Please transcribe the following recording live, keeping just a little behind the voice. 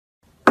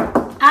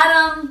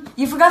Adam,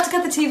 you forgot to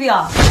cut the TV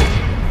off.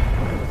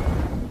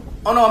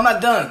 Oh no, I'm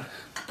not done.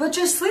 But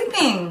you're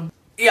sleeping.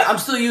 Yeah, I'm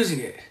still using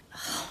it.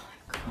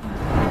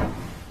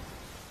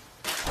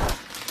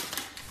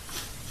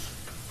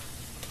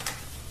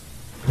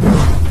 You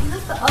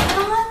left the oven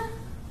on?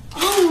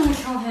 Oh my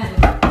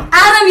god.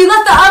 Adam, you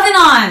left the oven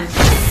on!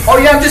 Oh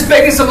yeah, I'm just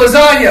baking some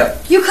lasagna.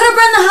 You could have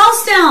burned the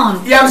house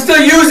down. Yeah, I'm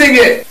still using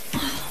it.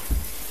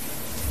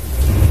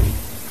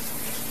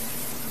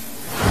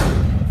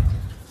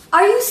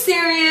 Are you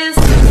serious?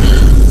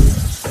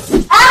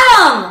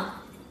 Adam!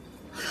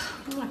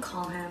 I'm gonna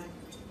call him.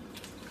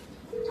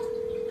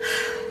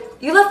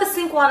 You left the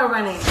sink water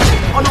running.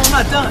 Oh no, I'm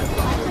not done.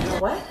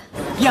 What?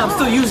 Yeah, I'm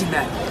still using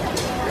that.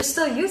 You're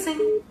still using?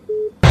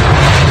 Oh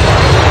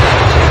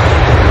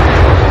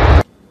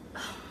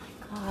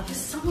my god, this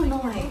is so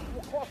annoying.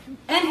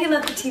 And he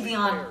left the TV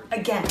on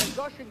again.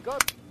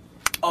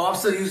 Oh, I'm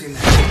still using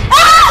that.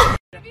 Ah!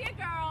 Be a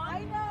girl.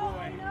 I know.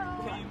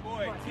 Team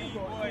boy,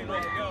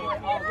 let's go.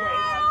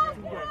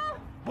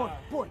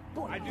 Boy.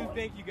 I do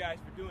thank you guys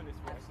for doing this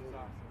for us. This is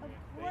awesome. Of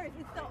course,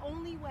 it's the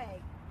only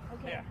way.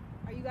 Okay.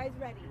 Yeah. Are you guys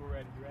ready? We're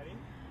ready. You ready?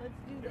 Let's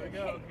do Here this. we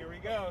go. Here we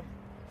go.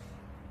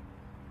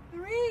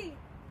 3,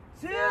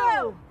 2,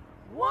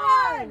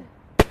 1.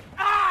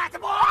 Ah,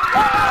 come on!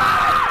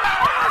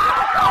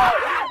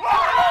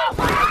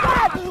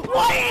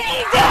 What did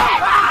he do?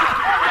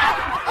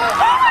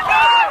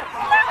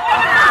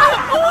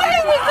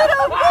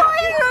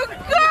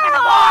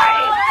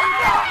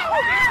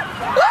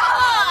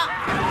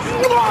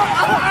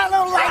 I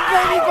don't like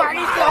baby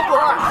parties no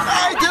more.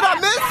 Hey, did I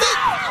miss it?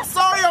 I'm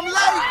sorry I'm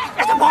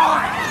late. Come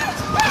on.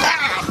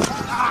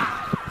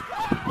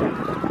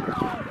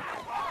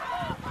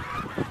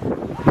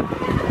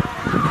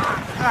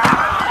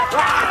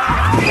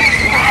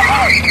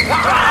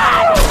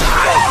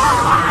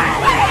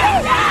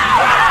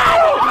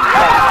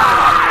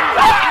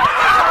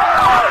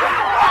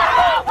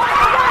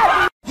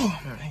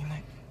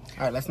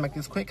 All right, let's make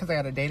this quick because I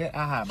got a date at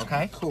IHOP,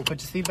 okay? Cool.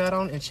 Put your seatbelt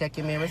on and check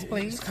your mirrors,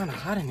 please. It's kind of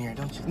hot in here,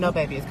 don't you? No,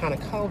 baby, it's kind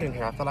of cold in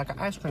here. I feel like an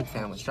ice cream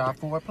sandwich. Drive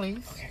forward,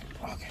 please.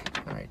 Okay.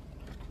 All right.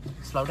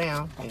 Slow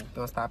down. You're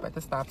going to stop at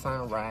the stop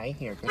sign right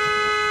here. Good.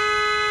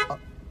 I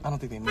don't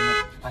think they mean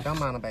it. I don't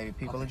mind them, baby.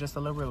 People are just a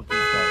little rude these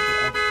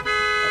days.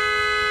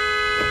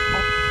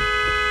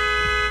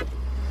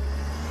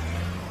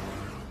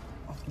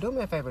 Do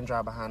me a favor and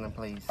drive behind them,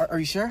 please. Are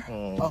you sure?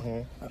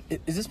 Mm-hmm.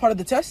 Is this part of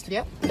the test?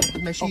 Yep.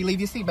 Make sure you leave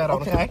your seatbelt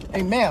on, okay?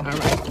 Hey, ma'am. All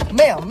right.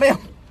 Ma'am.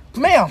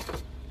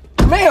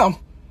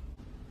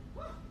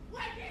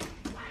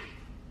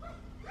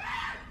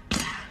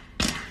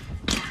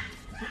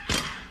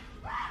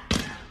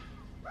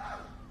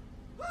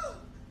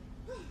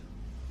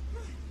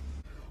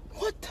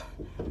 What the?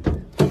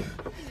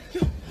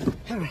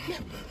 All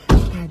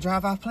right,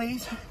 drive off,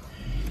 please.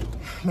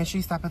 Make sure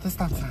you stop at the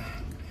stop sign.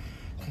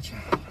 Good job.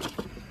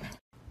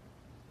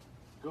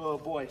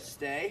 Good boy.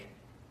 Stay.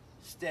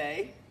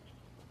 Stay.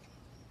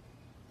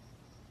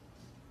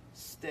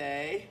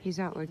 Stay. He's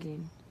not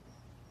looking.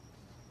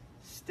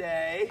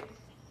 Stay.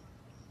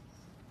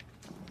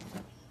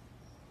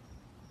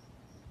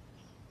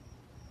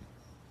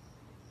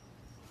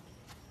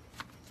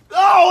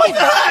 Oh, what the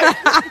heck?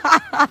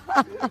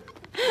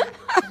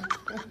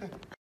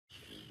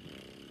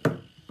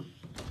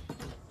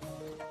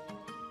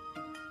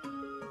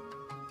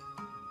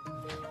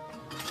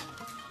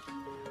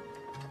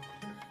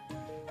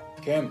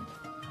 Kim,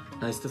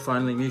 nice to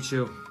finally meet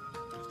you.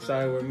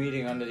 Sorry we're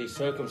meeting under these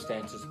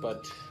circumstances,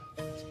 but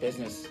it's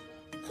business.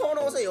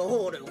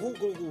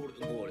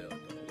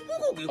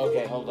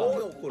 Okay, hold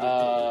on.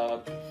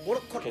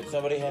 Can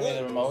somebody hand me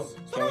the remote?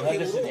 Can we have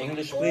this in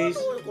English, please?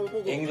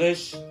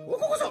 English?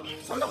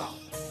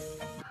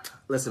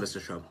 Listen, Mr.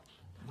 Trump,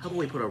 how about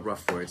we put our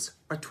rough words,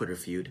 our Twitter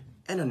feud,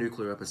 and our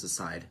nuclear weapons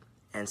aside,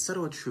 and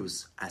settle a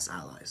truce as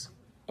allies?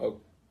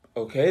 Oh,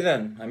 okay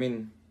then. I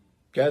mean,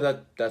 yeah,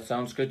 that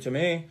sounds good to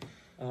me.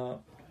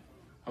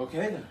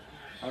 Okay then.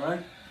 All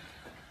right.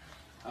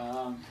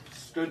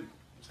 It's good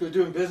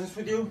doing business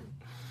with you.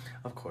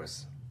 Of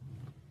course.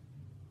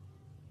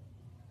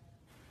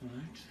 All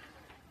right.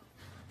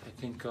 I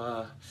think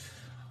I'll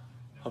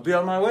be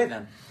on my way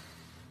then.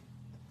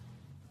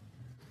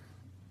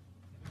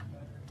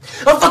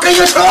 Oh, fuck are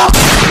you, Trump?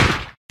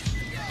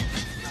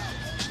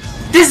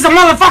 This is a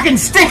motherfucking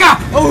stinker!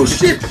 Oh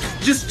shit!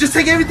 Just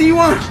take everything you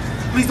want.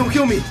 Please don't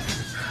kill me.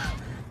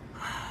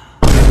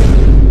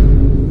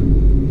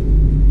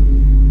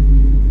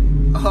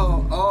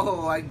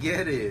 Oh, I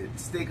get it.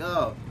 Stick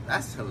up.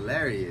 That's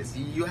hilarious.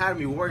 You had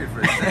me worried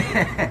for a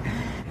second.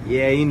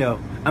 Yeah, you know,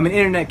 I'm an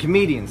internet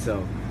comedian,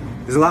 so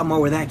there's a lot more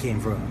where that came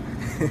from.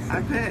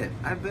 I bet.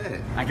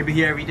 I could be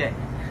here every day.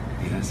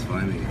 That's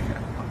funny.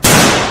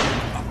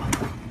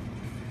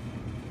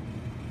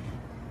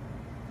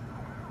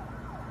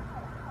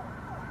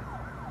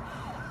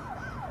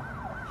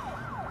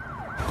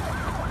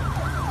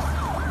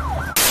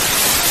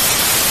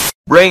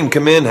 Rain,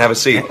 come in, have a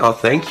seat. Oh,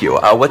 thank you.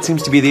 What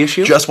seems to be the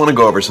issue? Just want to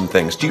go over some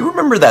things. Do you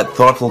remember that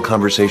thoughtful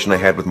conversation I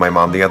had with my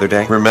mom the other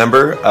day?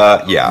 Remember?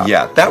 Yeah.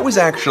 Yeah, that was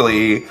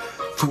actually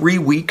 3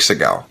 weeks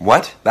ago.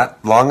 What?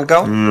 That long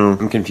ago?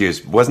 I'm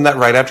confused. Wasn't that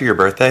right after your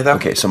birthday, though?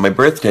 Okay, so my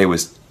birthday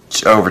was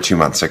over 2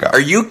 months ago. Are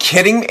you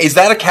kidding? Is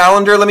that a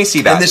calendar? Let me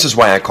see that. And this is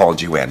why I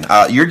called you in.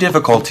 Your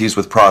difficulties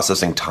with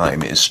processing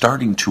time is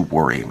starting to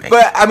worry me.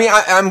 But, I mean,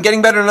 I'm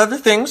getting better in other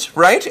things,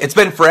 right? It's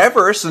been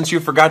forever since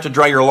you forgot to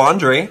dry your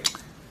laundry.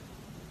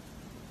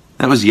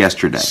 That was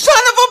yesterday.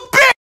 Son of a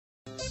bitch!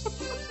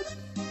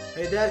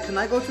 Hey, Dad, can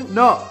I go to?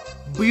 No.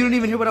 But you didn't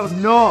even hear what I was.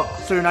 No.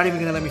 So you're not even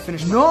gonna let me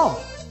finish? No.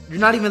 You're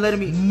not even letting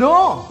me.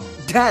 No.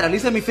 Dad, at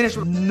least let me finish.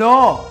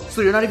 No.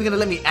 So you're not even gonna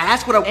let me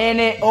ask what I.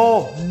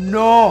 N-A-O.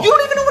 No. You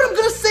don't even know what I'm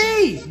gonna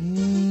say.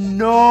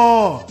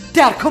 No.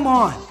 Dad, come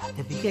on.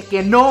 Te dije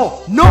que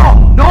no.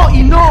 No. No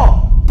y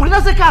no. ¿Por qué no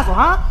haces caso,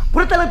 huh?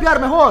 Ponete a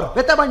limpiar mejor.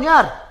 Vete a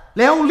bañar.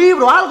 Lea un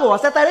libro, algo.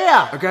 Haz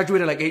tarea. I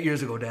graduated like 8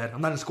 years ago, Dad.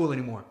 I'm not in school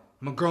anymore.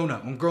 I'm a grown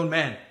up. I'm a grown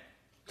man.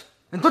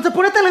 Entonces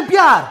ponete a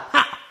limpiar.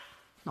 ¡Ja!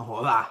 No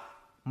joda.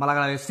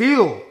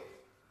 Malagradecido.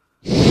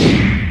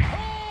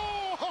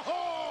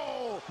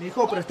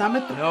 Mijo, préstame.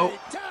 No.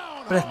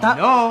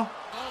 No.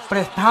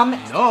 Préstame.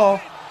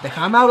 No.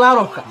 Déjame hablar,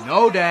 Oscar.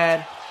 No,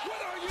 Dad.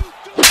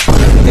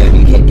 Te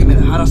dije que me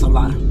dejaras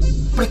hablar.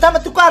 Préstame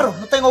tu carro.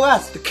 No tengo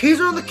gas. The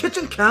keys are on the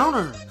kitchen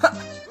counter.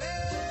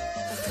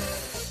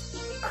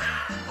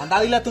 Anda,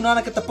 dile a tu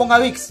nana que te ponga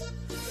Vicks.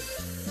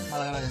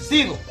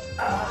 Malagradecido.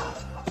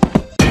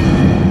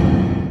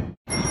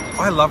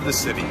 I love the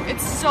city.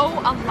 It's so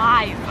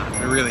alive.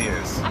 It really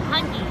is. I'm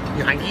hungry.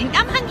 You hungry?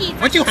 I'm hungry.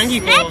 What you hungry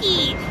for?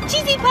 Snacky.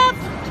 Cheesy puff.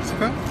 Cheesy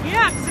puff?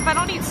 Yeah, because if I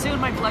don't eat soon,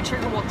 my blood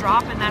sugar will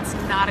drop, and that's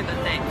not a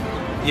good thing.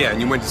 Yeah, and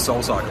you went to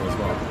Soul Soccer as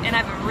well. And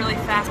I have a really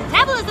fast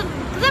metabolism,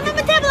 because I'm a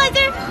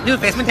metabolizer. You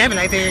fast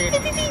metabolizer.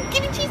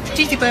 Give me cheese.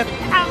 Cheesy puff.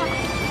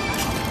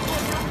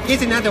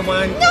 Here's another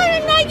one. No,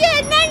 not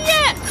yet, not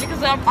yet.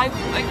 Because I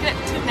get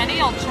too many,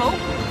 I'll choke,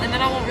 and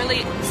then I won't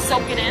really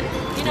soak it in.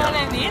 You know what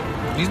I mean?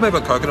 You made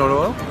with coconut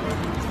oil?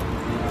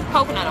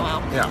 Coconut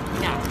oil. Yeah.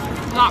 Yeah.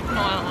 Not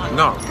canola oil.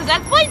 No. Because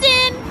that's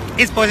poison.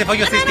 It's poison for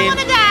your and system. I don't want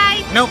to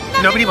die. Nope.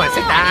 Nobody wants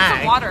to I need die.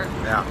 some water.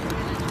 Yeah.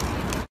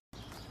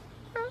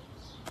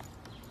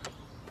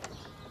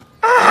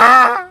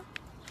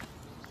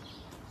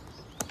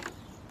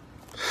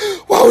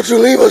 Why would you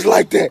leave us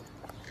like that?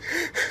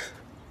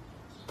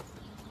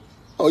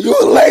 Oh, you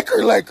a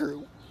Laker.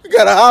 We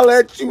gotta holler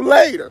at you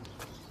later.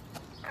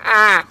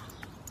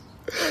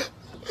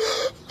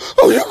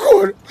 Oh, you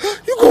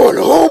going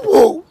to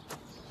Hobo?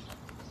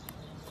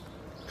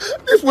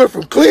 This went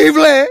from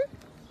Cleveland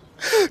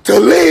to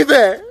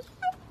leaving.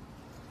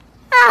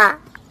 I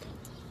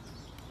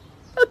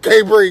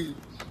can't breathe.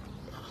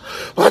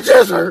 My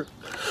chest hurt.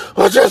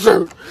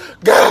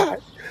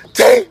 God,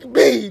 take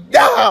me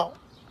down.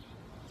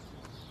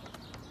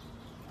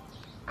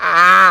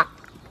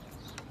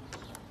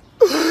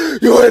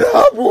 You in the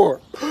uproar.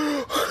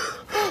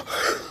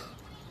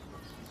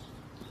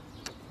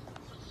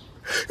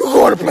 You're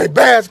going to play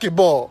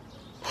basketball.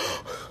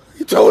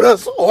 He told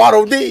us, oh, I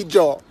don't need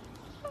y'all.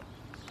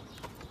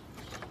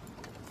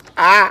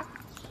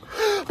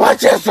 My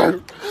chest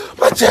hurt.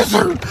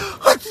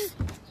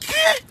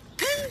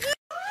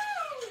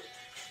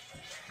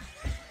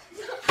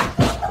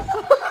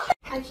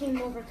 I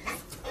came over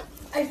because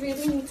I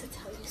really need to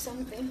tell you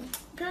something.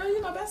 Girl,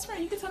 you're my best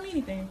friend. You can tell me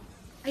anything.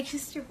 I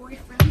kissed your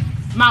boyfriend.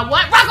 My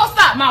what? Rocco,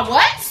 stop! My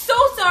what? So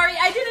sorry.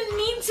 I didn't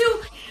mean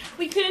to.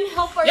 We couldn't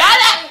help ourselves.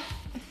 Yada!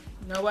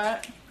 You know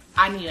what?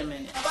 I need a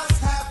minute.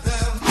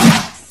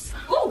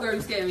 Oh, girl,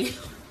 you scared me.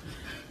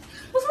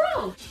 What's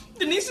wrong?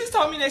 Denise just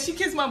told me that she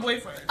kissed my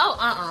boyfriend.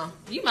 Oh,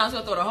 You might as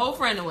well throw the whole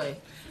friend away.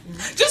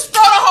 Just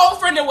throw the whole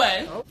friend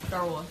away. Oh,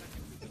 throw one.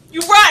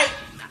 You right.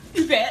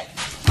 You bet.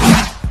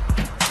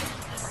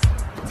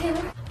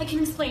 Taylor, I can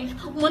explain.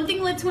 One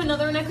thing led to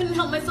another and I couldn't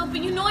help myself,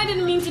 but you know I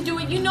didn't mean to do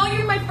it. You know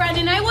you're my friend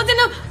and I wasn't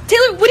a...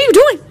 Taylor, what are you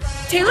doing?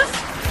 Taylor?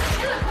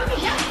 Taylor, put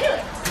me down.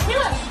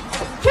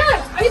 Taylor,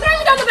 are you throwing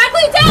me down the back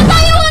lane? Taylor, I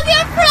thought you was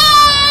your friend!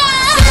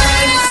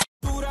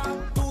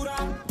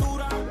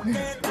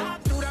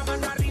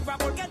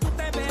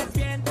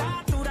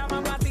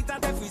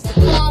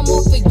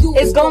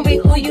 It's gonna be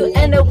who you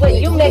end up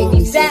with. You make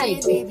me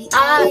sad.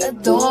 I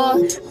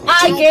adore.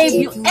 I gave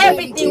you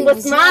everything.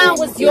 What's mine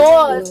was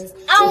yours.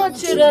 I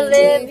want you to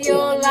live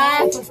your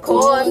life, of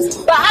course.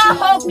 But I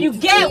hope you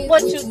get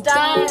what you're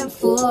dying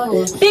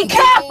for. Be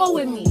careful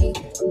with me.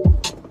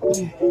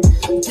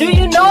 Do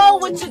you know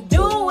what you're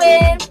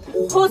doing?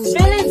 Whose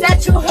feelings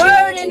that you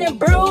hurting and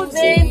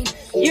bruising?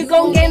 You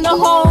gon' gain the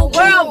whole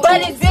world,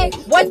 but is it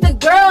worth the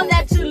girl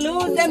that you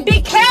losing?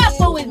 Be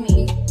careful with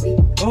me.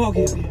 Oh,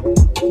 okay.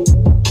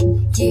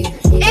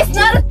 It's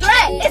not a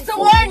threat, it's a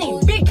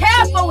warning. Be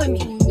careful with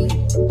me.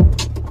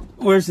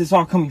 Where's this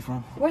all coming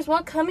from? Where's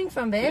what coming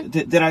from, babe?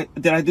 Did I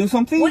do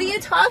something? What are you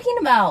talking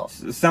about?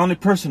 It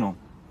sounded personal.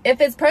 If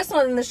it's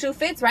personal, then the shoe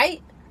fits,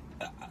 right?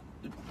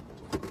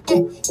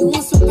 You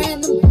want some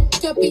random?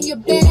 Locked up in your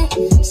bed.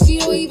 She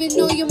don't even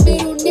know your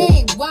middle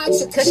name.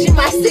 Watch her, cause she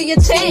might steal your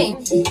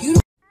chain.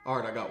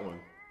 Alright, I got one.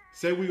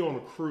 Say we on a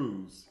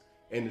cruise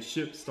and the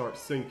ship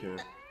starts sinking,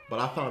 but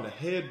I found a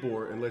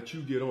headboard and let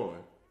you get on.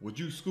 Would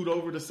you scoot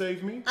over to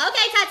save me?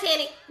 Okay,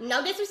 Titanic.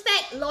 No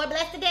disrespect, Lord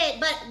bless the dead,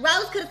 but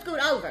Rose could have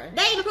scooted over.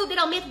 They even proved it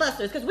on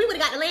Mythbusters, because we would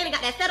have got the land and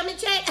got that settlement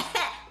check.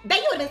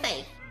 Babe, you would have been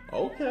safe.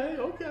 Okay.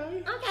 Okay,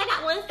 I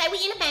got one. Say we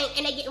in the bank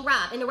and they getting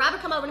robbed. And the robber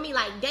come over to me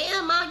like,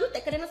 damn, Mom, you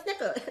thicker than a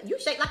Snicker. You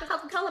shake like a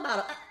Coca-Cola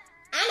bottle.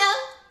 I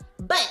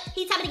know. But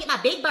he told me to get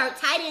my Big Bird,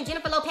 tight end,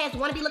 Jennifer Lopez,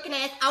 wannabe looking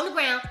ass on the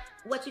ground.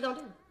 What you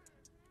gonna do?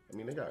 I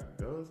mean, they got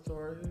guns to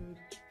our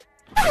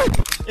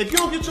head. If you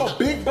don't get your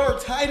Big Bird,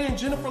 tight end,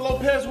 Jennifer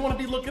Lopez,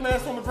 wannabe looking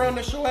ass on the ground,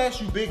 that's your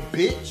ass, you big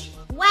bitch.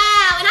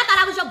 Wow, and I thought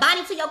I was your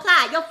Bonnie to your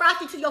Clyde, your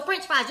Frosty to your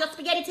French fries, your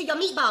spaghetti to your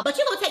meatball. But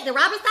you gonna take the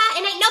robber side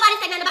and ain't nobody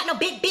say nothing about no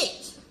big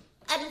bitch.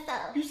 I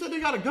just You said they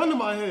got a gun to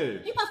my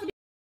head. You supposed to be